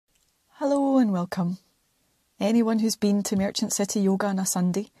Hello and welcome. Anyone who's been to Merchant City Yoga on a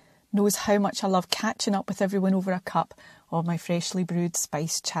Sunday knows how much I love catching up with everyone over a cup of my freshly brewed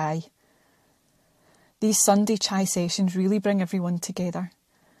spiced chai. These Sunday chai sessions really bring everyone together.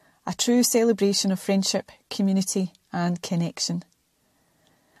 A true celebration of friendship, community and connection.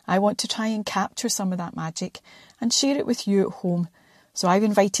 I want to try and capture some of that magic and share it with you at home, so I've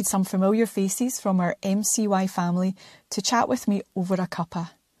invited some familiar faces from our MCY family to chat with me over a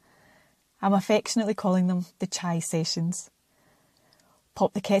cuppa. I'm affectionately calling them the chai sessions.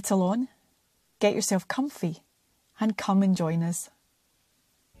 Pop the kettle on, get yourself comfy and come and join us.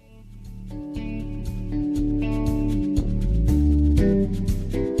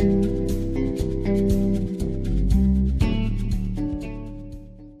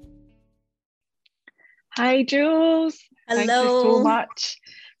 Hi Jules. Hello. Thank you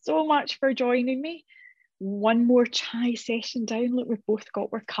so much for joining me. One more chai session down. Look, we've both got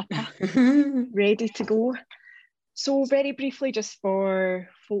our cuppa ready to go. So very briefly, just for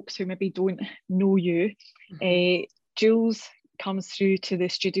folks who maybe don't know you, Jules comes through to the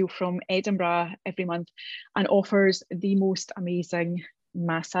studio from Edinburgh every month and offers the most amazing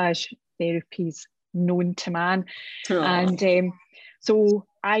massage therapies known to man. Aww. And so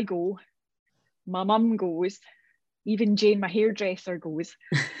I go, my mum goes, even Jane, my hairdresser, goes,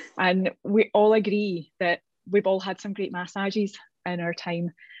 and we all agree that we've all had some great massages in our time,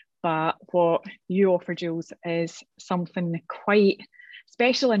 but what you offer, Jules, is something quite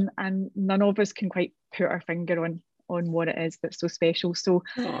special, and none of us can quite put our finger on what it is that's so special. So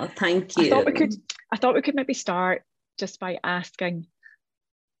thank you. I thought we could maybe start just by asking,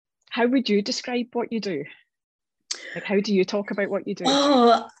 how would you describe what you do? Like, how do you talk about what you do?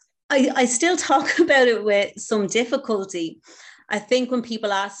 I still talk about it with some difficulty. I think when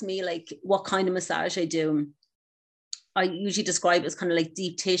people ask me like what kind of massage I do, I usually describe it as kind of like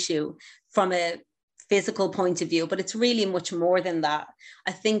deep tissue from a physical point of view, but it's really much more than that.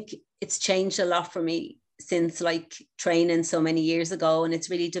 I think it's changed a lot for me since like training so many years ago, and it's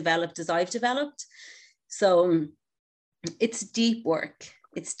really developed as I've developed. So it's deep work.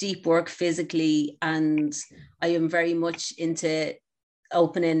 It's deep work physically, and I am very much into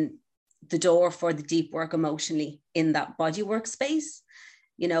opening the door for the deep work emotionally in that body work space.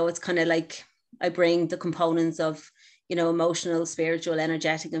 You know, it's kind of like I bring the components of, you know, emotional, spiritual,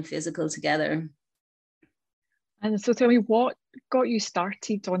 energetic and physical together. And so tell me, what got you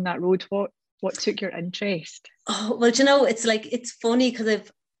started on that road? What took your interest? Oh, well, you know, it's funny because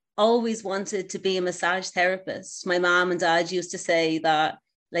I've always wanted to be a massage therapist. My mom and dad used to say that,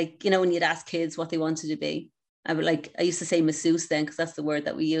 like, you know, when you'd ask kids what they wanted to be, I used to say masseuse then, because that's the word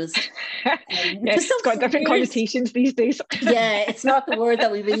that we use. Yes, it's got different connotations these days. Yeah, it's not the word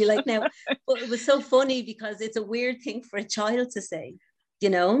that we really like now. But it was so funny because it's a weird thing for a child to say,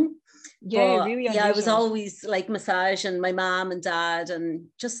 you know? Yeah, but, really unusual. Yeah, I was always like massage, and my mom and dad, and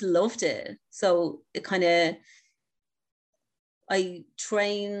just loved it. So it kind of, I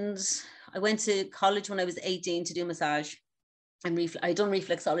went to college when I was 18 to do massage. And I'd done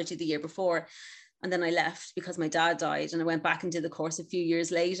reflexology the year before. And then I left because my dad died, and I went back and did the course a few years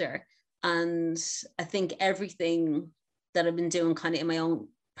later. And I think everything that I've been doing kind of in my own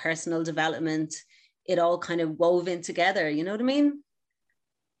personal development, it all kind of wove in together. You know what I mean?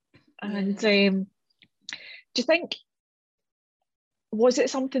 And do you think, was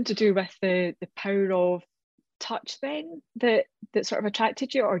it something to do with the power of touch then that sort of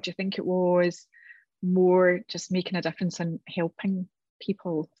attracted you? Or do you think it was more just making a difference and helping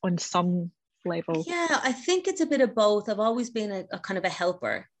people on some level? Yeah, I think it's a bit of both. I've always been a kind of a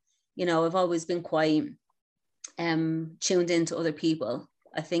helper. You know, I've always been quite tuned into other people,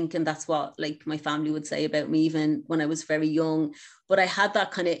 I think, and that's what like my family would say about me even when I was very young. But I had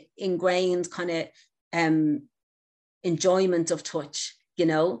that kind of ingrained kind of enjoyment of touch, you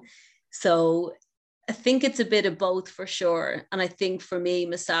know. So I think it's a bit of both for sure. And I think for me,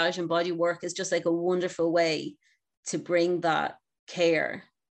 massage and body work is just like a wonderful way to bring that care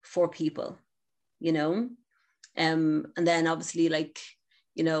for people, you know. And then obviously, like,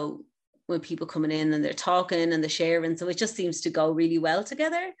 you know, when people coming in and they're talking and they're sharing, so it just seems to go really well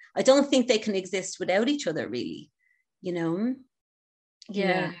together. I don't think they can exist without each other, really, you know.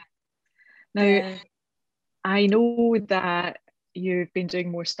 Yeah. Now, I know that you've been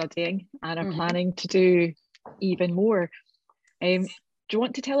doing more studying and are planning to do even more. Do you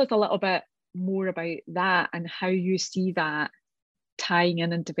want to tell us a little bit more about that and how you see that tying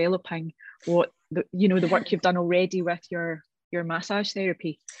in and developing what the work you've done already with your massage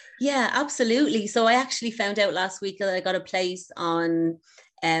therapy? Yeah, absolutely. So I actually found out last week that I got a place on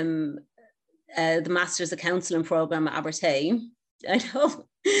the Masters of Counselling program at Abertay. I know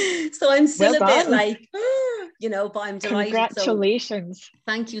So I'm still Well a bit done. like, you know, but I'm delighted. Congratulations. So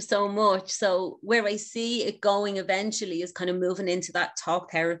thank you so much. So where I see it going eventually is kind of moving into that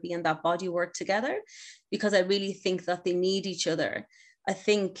talk therapy and that body work together, because I really think that they need each other. I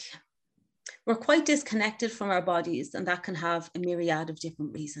think we're quite disconnected from our bodies, and that can have a myriad of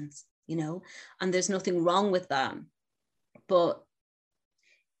different reasons, you know, and there's nothing wrong with that. But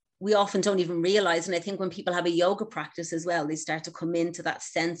we often don't even realize. And I think when people have a yoga practice as well, they start to come into that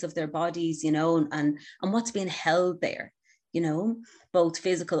sense of their bodies, you know, and what's being held there, you know, both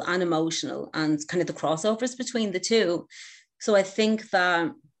physical and emotional, and kind of the crossovers between the two. So I think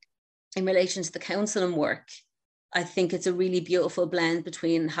that in relation to the counseling work, I think it's a really beautiful blend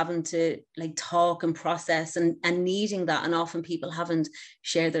between having to like talk and process and needing that. And often people haven't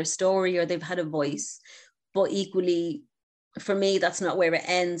shared their story or they've had a voice, but equally, for me, that's not where it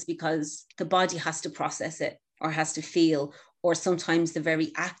ends, because the body has to process it or has to feel, or sometimes the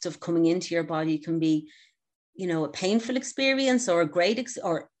very act of coming into your body can be, you know, a painful experience or a great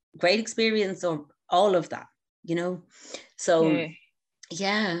experience, or all of that, you know. So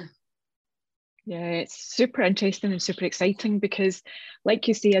yeah. It's super interesting and super exciting, because like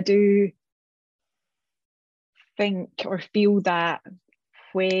you say, I do think or feel that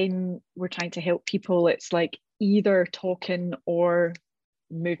when we're trying to help people, it's like either talking or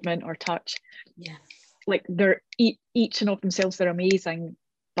movement or touch. Yeah. Like they're each and of themselves, they're amazing,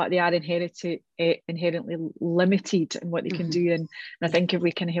 but they are inherently limited in what they can do. And I think if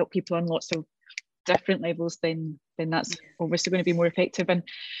we can help people on lots of different levels, then that's obviously going to be more effective. And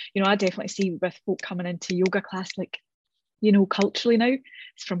you know, I definitely see with folk coming into yoga class, like, you know, culturally now,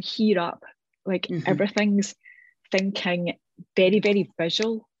 it's from here up, like everything's thinking very, very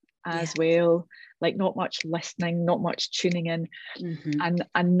visual as well, like not much listening, not much tuning in, and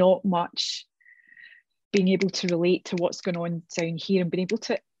not much being able to relate to what's going on down here, and being able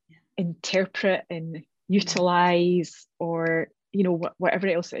to interpret and utilize, or you know, whatever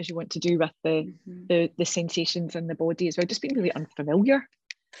else it is you want to do with the sensations in the body as well. Just being really unfamiliar.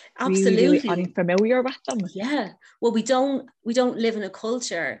 Absolutely. Really unfamiliar with them. Yeah. Well, we don't live in a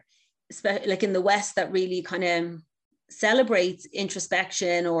culture, like in the West, that really kind of celebrates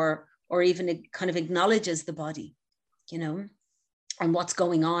introspection or even it kind of acknowledges the body, you know, and what's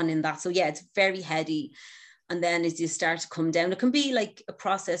going on in that. So yeah, it's very heady. And then as you start to come down, it can be like a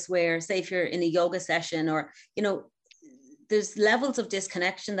process where, say, if you're in a yoga session, or, you know, there's levels of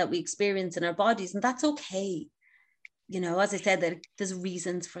disconnection that we experience in our bodies, and that's okay. You know, as I said, that there's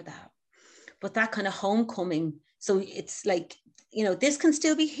reasons for that. But that kind of homecoming, so it's like, you know, this can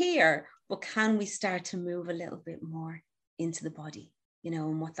still be here, but can we start to move a little bit more into the body, you know,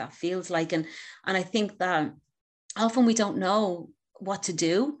 and what that feels like. And I think that often we don't know what to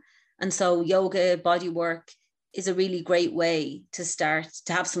do. And so yoga, body work is a really great way to start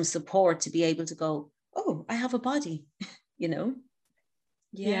to have some support to be able to go, oh, I have a body, you know?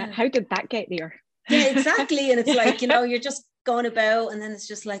 Yeah. How did that get there? Yeah, exactly. And it's like, you know, you're just going about, and then it's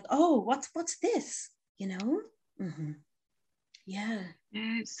just like, oh, what's this, you know? Yeah.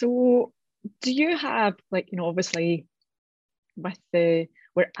 So do you have, like, you know, obviously we're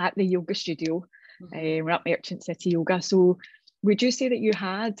at the yoga studio, we're at Merchant City Yoga, so would you say that you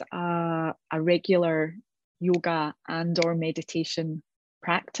had a regular yoga and or meditation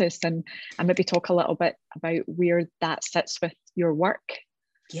practice, and maybe talk a little bit about where that sits with your work?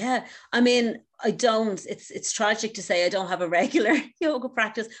 Yeah, I mean, I don't, it's tragic to say I don't have a regular yoga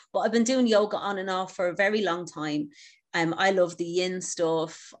practice, but I've been doing yoga on and off for a very long time. I love the yin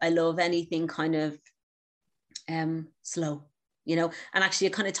stuff. I love anything kind of slow, you know, and actually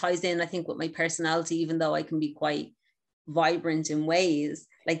it kind of ties in, I think, with my personality, even though I can be quite vibrant in ways.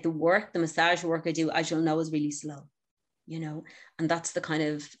 Like the massage work I do, as you'll know, is really slow, you know, and that's the kind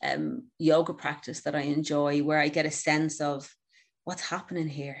of yoga practice that I enjoy, where I get a sense of what's happening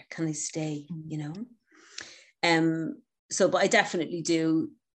here. Can I stay, you know? So, but I definitely do,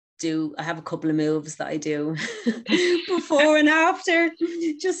 I have a couple of moves that I do before and after,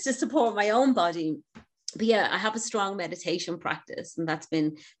 just to support my own body. But yeah, I have a strong meditation practice, and that's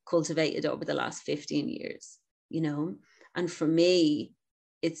been cultivated over the last 15 years, you know? And for me,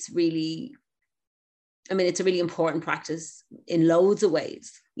 it's a really important practice in loads of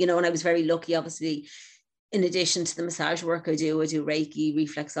ways, you know, and I was very lucky, obviously, in addition to the massage work I do Reiki,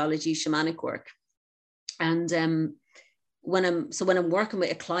 reflexology, shamanic work. And when I'm working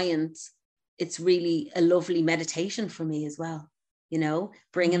with a client, it's really a lovely meditation for me as well, you know,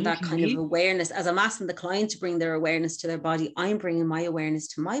 bringing that kind of awareness. As I'm asking the client to bring their awareness to their body, I'm bringing my awareness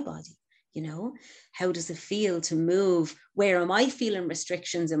to my body, you know. How does it feel to move? Where am I feeling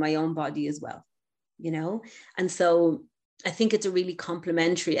restrictions in my own body as well, you know? And so I think it's a really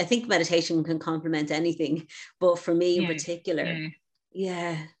complementary. I think meditation can complement anything, but for me in particular,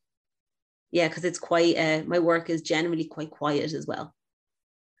 because it's quite, my work is generally quite quiet as well,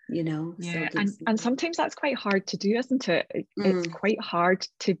 you know. Yeah, so and sometimes that's quite hard to do, isn't it? It's quite hard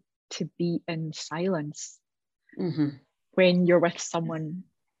to be in silence when you're with someone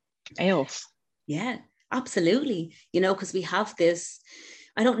else. Yeah, absolutely. You know, because we have this,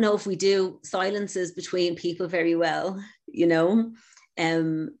 I don't know if we do silences between people very well, you know,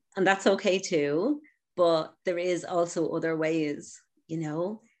 and that's okay too. But there is also other ways, you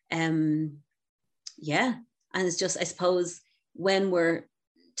know. Yeah. And it's just, I suppose, when we're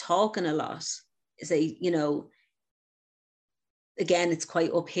talking a lot, say, you know, again, it's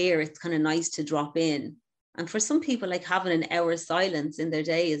quite up here. It's kind of nice to drop in. And for some people, like having an hour's silence in their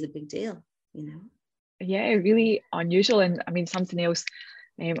day is a big deal, you know. Yeah, really unusual. And I mean, something else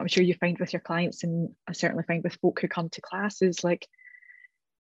I'm sure you find with your clients, and I certainly find with folk who come to classes, like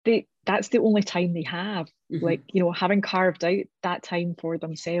that's the only time they have. Like, you know, having carved out that time for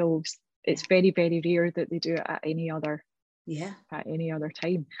themselves, it's very, very rare that they do it at any other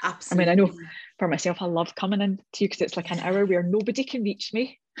time. Absolutely. I mean, I know for myself, I love coming in to you because it's like an hour where nobody can reach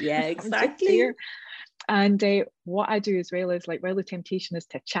me. Yeah, exactly. And what I do as well is, like, while the temptation is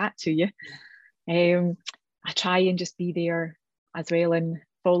to chat to you, I try and just be there as well and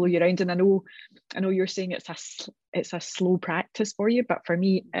follow you around. And I know you're saying it's a slow practice for you, but for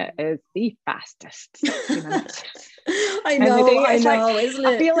me it is the fastest 60 minutes. I know, isn't it?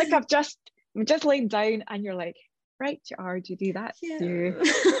 I feel like I'm just laying down and you're like, right, do you do that? Yeah.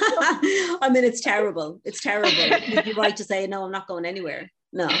 I mean, it's terrible. You'd be right to say, no, I'm not going anywhere.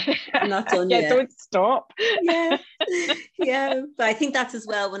 No, I'm not done yet. Don't stop. Yeah. But I think that's as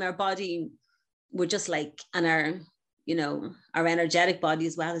well when our body, we're just like, and our, you know, our energetic body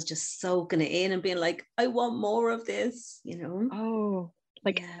as well is just soaking it in and being like, I want more of this, you know. Oh,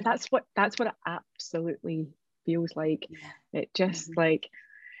 like that's what it absolutely feels like. It just like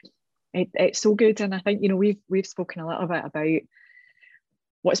it's so good. And I think, you know, we've spoken a little bit about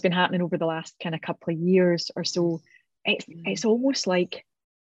what's been happening over the last kind of couple of years or so. It's almost like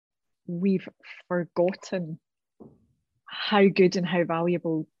we've forgotten how good and how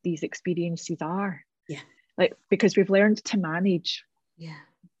valuable these experiences are. Like, because we've learned to manage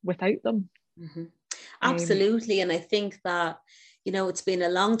without them. Absolutely. And I think that, you know, it's been a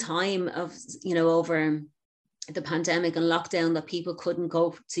long time of, you know, over the pandemic and lockdown that people couldn't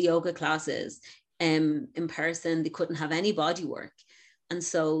go to yoga classes in person. They couldn't have any body work. And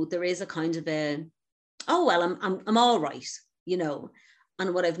so there is a kind of I'm all right, you know.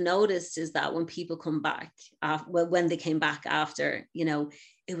 And what I've noticed is that when people come back, when they came back after, you know,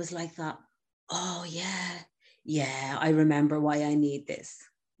 it was like that, oh yeah, I remember why I need this,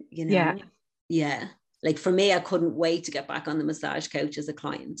 you know. Like for me, I couldn't wait to get back on the massage couch as a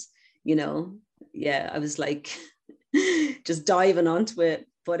client, you know. I was like just diving onto it,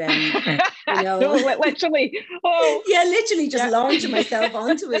 but you know, no, literally literally just launching myself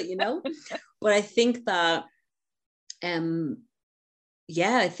onto it, you know. But I think that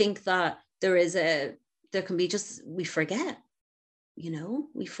I think that there can be just, we forget, you know,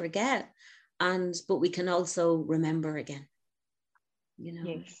 but we can also remember again, you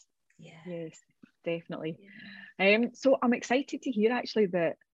know. Yes, definitely. So I'm excited to hear actually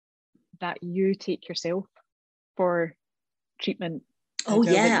that you take yourself for treatment. Oh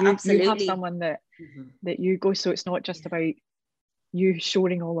yeah, absolutely. You have someone that you go, so it's not just about you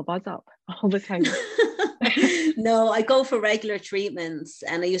shoring all of us up all the time. No, I go for regular treatments,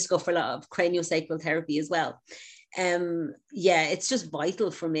 and I used to go for a lot of craniosacral therapy as well. It's just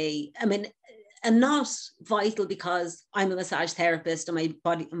vital for me. I mean, and not vital because I'm a massage therapist and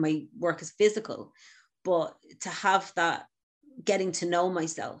my work is physical, but to have that getting to know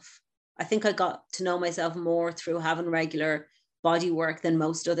myself. I think I got to know myself more through having regular body work than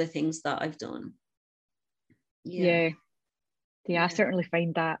most other things that I've done. I certainly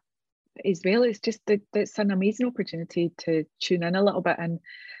find that as well. It's just it's an amazing opportunity to tune in a little bit. And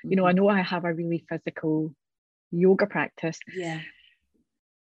you know, I know I have a really physical yoga practice,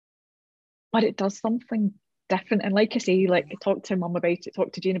 but it does something different. And like I say, like I talk to Mum about it,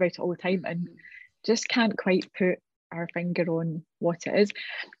 talk to Jane about it all the time, and just can't quite put our finger on what it is.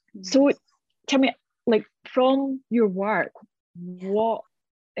 So tell me, like, from your work, what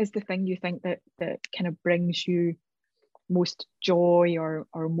is the thing you think that kind of brings you most joy or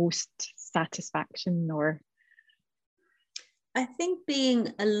most satisfaction? Or I think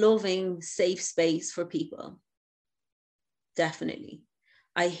being a loving, safe space for people. Definitely.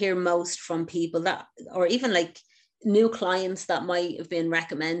 I hear most from people that, or even like new clients that might have been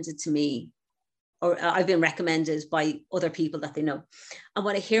recommended to me, or I've been recommended by other people that they know. And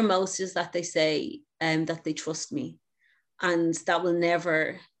what I hear most is that they say that they trust me, and that will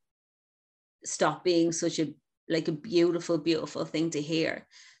never stop being such a beautiful, beautiful thing to hear.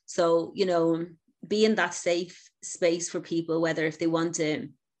 So, you know, be in that safe space for people, whether if they want to,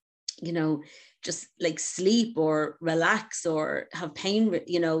 you know, just like sleep or relax or have pain,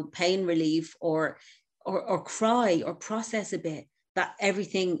 you know, pain relief or cry or process a bit, that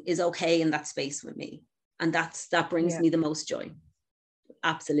everything is okay in that space with me. And that brings me the most joy.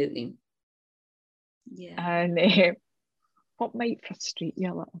 Absolutely. Yeah. And what might frustrate you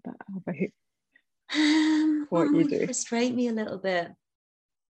a little bit about what you do? Frustrate me a little bit.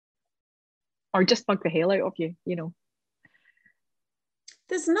 Or just bug the hell out of you, you know?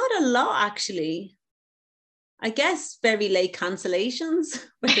 There's not a lot, actually. I guess very late cancellations,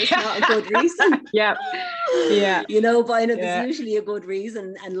 but there's not a good reason. Yeah. You know, but I know there's usually a good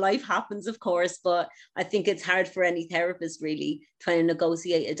reason, and life happens, of course, but I think it's hard for any therapist really trying to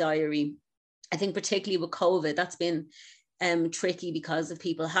negotiate a diary. I think particularly with COVID, that's been tricky, because if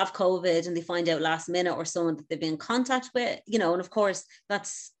people have COVID and they find out last minute, or someone that they've been in contact with, you know, and of course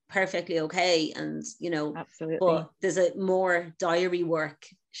that's perfectly okay. And, you know, absolutely, but there's a more diary work,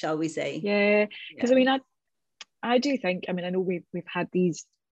 shall we say. Yeah, because I mean, I do think, I mean, I know we've had these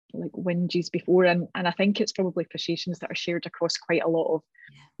like whinges before, and I think it's probably frustrations that are shared across quite a lot of,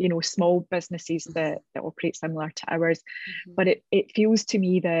 you know, small businesses that operate similar to ours. But it feels to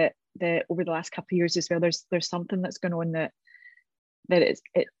me that over the last couple of years as well, there's something that's going on that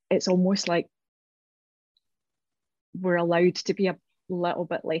it's almost like we're allowed to be a little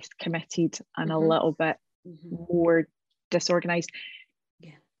bit less committed and a little bit more disorganized,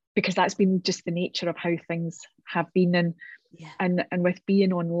 because that's been just the nature of how things have been. And with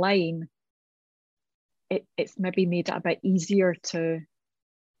being online, it's maybe made it a bit easier to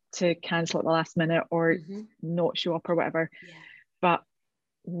cancel at the last minute or not show up or whatever. But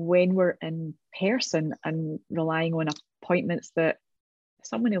when we're in person and relying on appointments that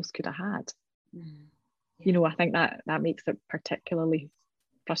someone else could have had, you know, I think that makes it particularly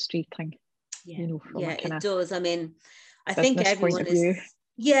frustrating. You know, from it does. I mean, I think everyone is.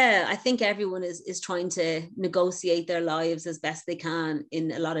 Yeah, I think everyone is trying to negotiate their lives as best they can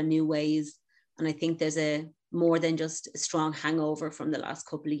in a lot of new ways. And I think there's a more than just a strong hangover from the last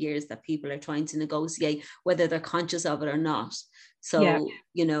couple of years that people are trying to negotiate, whether they're conscious of it or not. So,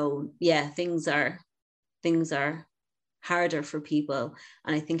 you know, things are harder for people.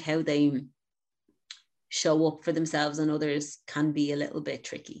 And I think how they show up for themselves and others can be a little bit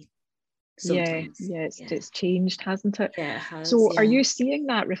tricky. Sometimes. It's changed, hasn't it? Yeah, it has. So are you seeing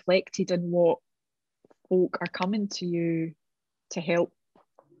that reflected in what folk are coming to you to help,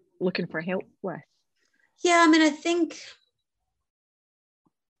 looking for help with? Yeah, I mean, I think,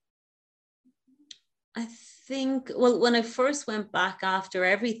 well, when I first went back after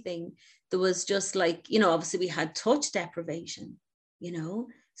everything, there was just like, you know, obviously we had touch deprivation, you know,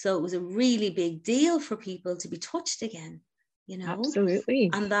 so it was a really big deal for people to be touched again, you know. Absolutely.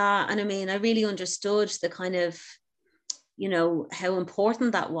 And I mean, I really understood the kind of, you know, how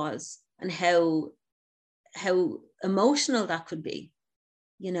important that was and how emotional that could be,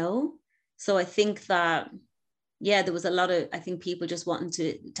 you know. So I think that, there was a lot of, I think, people just wanting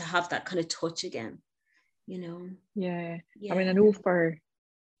to have that kind of touch again, you know. Yeah. I mean, I know for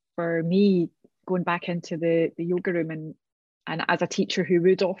me, going back into the yoga room and as a teacher who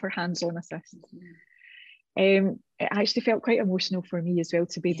would offer hands-on assist, it actually felt quite emotional for me as well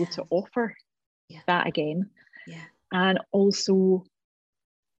to be able to offer that again. And also,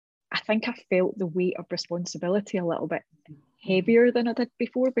 I think I felt the weight of responsibility a little bit heavier than I did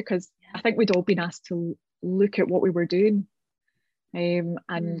before, because I think we'd all been asked to look at what we were doing and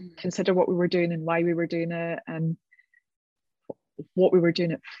consider what we were doing and why we were doing it and what we were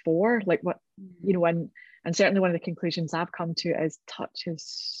doing it for, like what, you know, and certainly one of the conclusions I've come to is touch is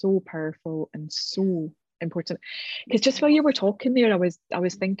so powerful and so important. Because just while you were talking there, I was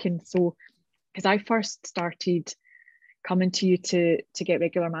thinking, so because I first started coming to you to get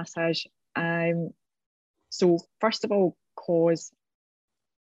regular massage, so first of all, cause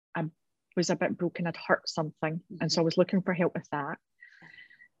I was a bit broken, I'd hurt something, and so I was looking for help with that,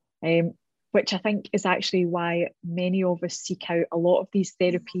 which I think is actually why many of us seek out a lot of these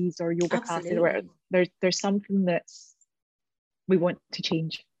therapies or yoga classes where there's something that's we want to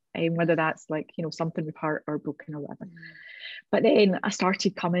change, whether that's like, you know, something with hurt or broken or whatever. But then I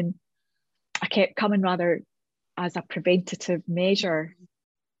kept coming rather as a preventative measure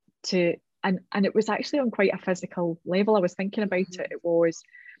to, and it was actually on quite a physical level. I was thinking about it was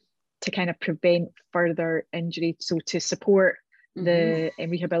to kind of prevent further injury, so to support the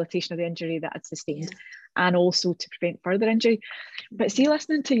rehabilitation of the injury that I'd sustained, and also to prevent further injury. But see,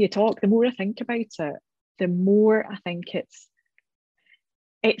 listening to you talk, the more I think about it, the more I think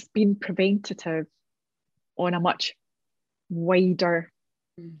it's been preventative on a much wider,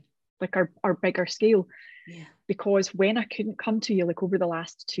 like our bigger scale. Yeah. Because when I couldn't come to you, like over the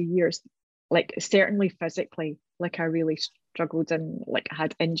last 2 years, like certainly physically, like I really struggled, and like I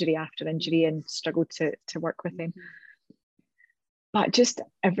had injury after injury and struggled to work with them. But just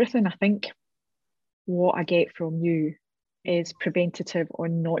everything, I think what I get from you is preventative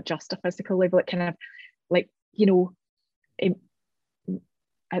on not just a physical level. It kind of like, you know,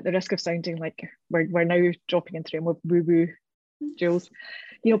 at the risk of sounding like we're now dropping into a woo-woo, Jules,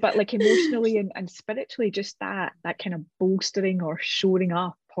 you know, but like emotionally and spiritually, just that kind of bolstering or shoring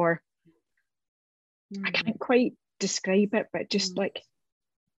up, or I can't quite describe it, but just like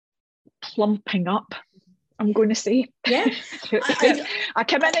plumping up, I'm going to say. Yeah. I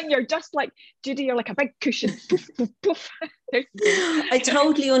come in and you're just like, Judy, you're like a big cushion. Poof, poof, poof. I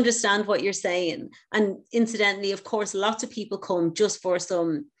totally understand what you're saying. And incidentally, of course, lots of people come just for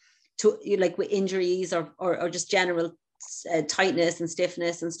some, like with injuries or just general tightness and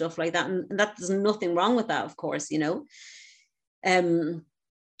stiffness and stuff like that. And that, there's nothing wrong with that, of course, you know.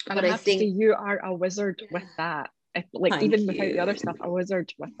 But I think to say you are a wizard with that. Like even without the other stuff, a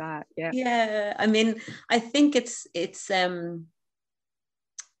wizard with that. Yeah. I mean, I think it's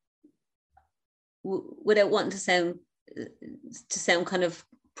without wanting to sound kind of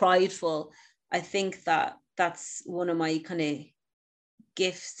prideful, I think that that's one of my kind of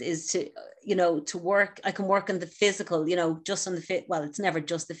gifts, is to, you know, to work. I can work on the physical, you know, just on the well, it's never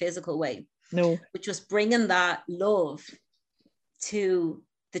just the physical way. No. But just bringing that love to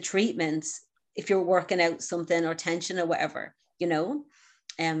the treatments, if you're working out something or tension or whatever, you know,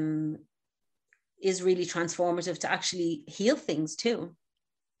 is really transformative to actually heal things too,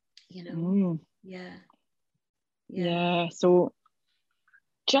 you know. Yeah. So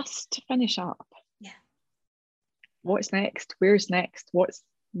just to finish up, what's next? Where's next? What's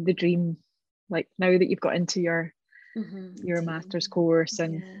the dream, like now that you've got into your master's course,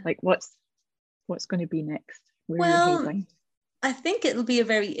 and like what's going to be next? Where are you heading? I think it'll be a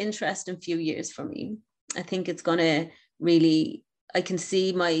very interesting few years for me. I think it's going to really, I can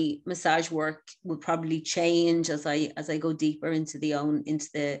see my massage work will probably change as I go deeper into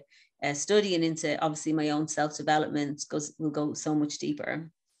the study, and into obviously my own self-development will go so much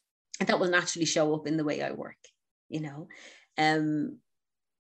deeper. And that will naturally show up in the way I work, you know.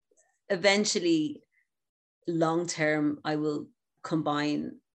 Eventually, long term, I will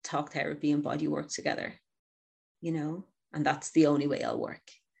combine talk therapy and body work together, you know. And that's the only way I'll work.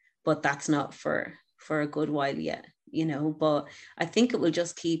 But that's not for a good while yet, you know. But I think it will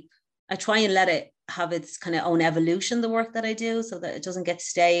just I try and let it have its kind of own evolution, the work that I do, so that it doesn't get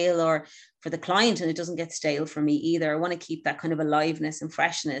stale, or for the client, and it doesn't get stale for me either. I want to keep that kind of aliveness and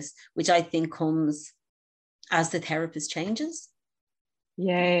freshness, which I think comes as the therapist changes.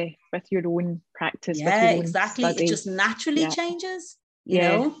 Yeah, with your own practice. Yeah, with your own exactly. study. It just naturally changes, you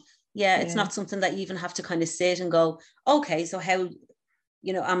know. Yeah, it's not something that you even have to kind of sit and go, okay, so how,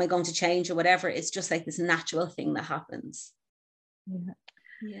 you know, am I going to change or whatever? It's just like this natural thing that happens.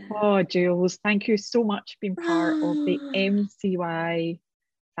 Yeah. Oh, Jules, thank you so much for being part of the MCY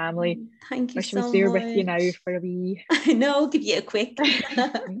family. Thank you Wish so much. I was there with you now for a wee. I know, give you a quick.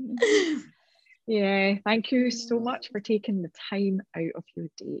 Yeah, thank you so much for taking the time out of your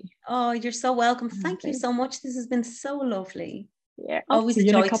day. Oh, you're so welcome. Thank you so much. This has been so lovely. Yeah, always a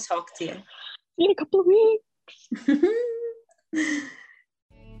joy to talk to you. See you in a couple of weeks.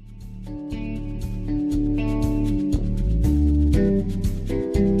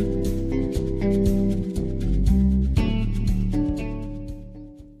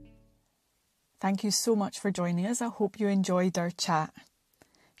 Thank you so much for joining us. I hope you enjoyed our chat.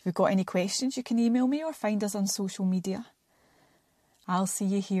 If you've got any questions, you can email me or find us on social media. I'll see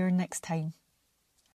you here next time.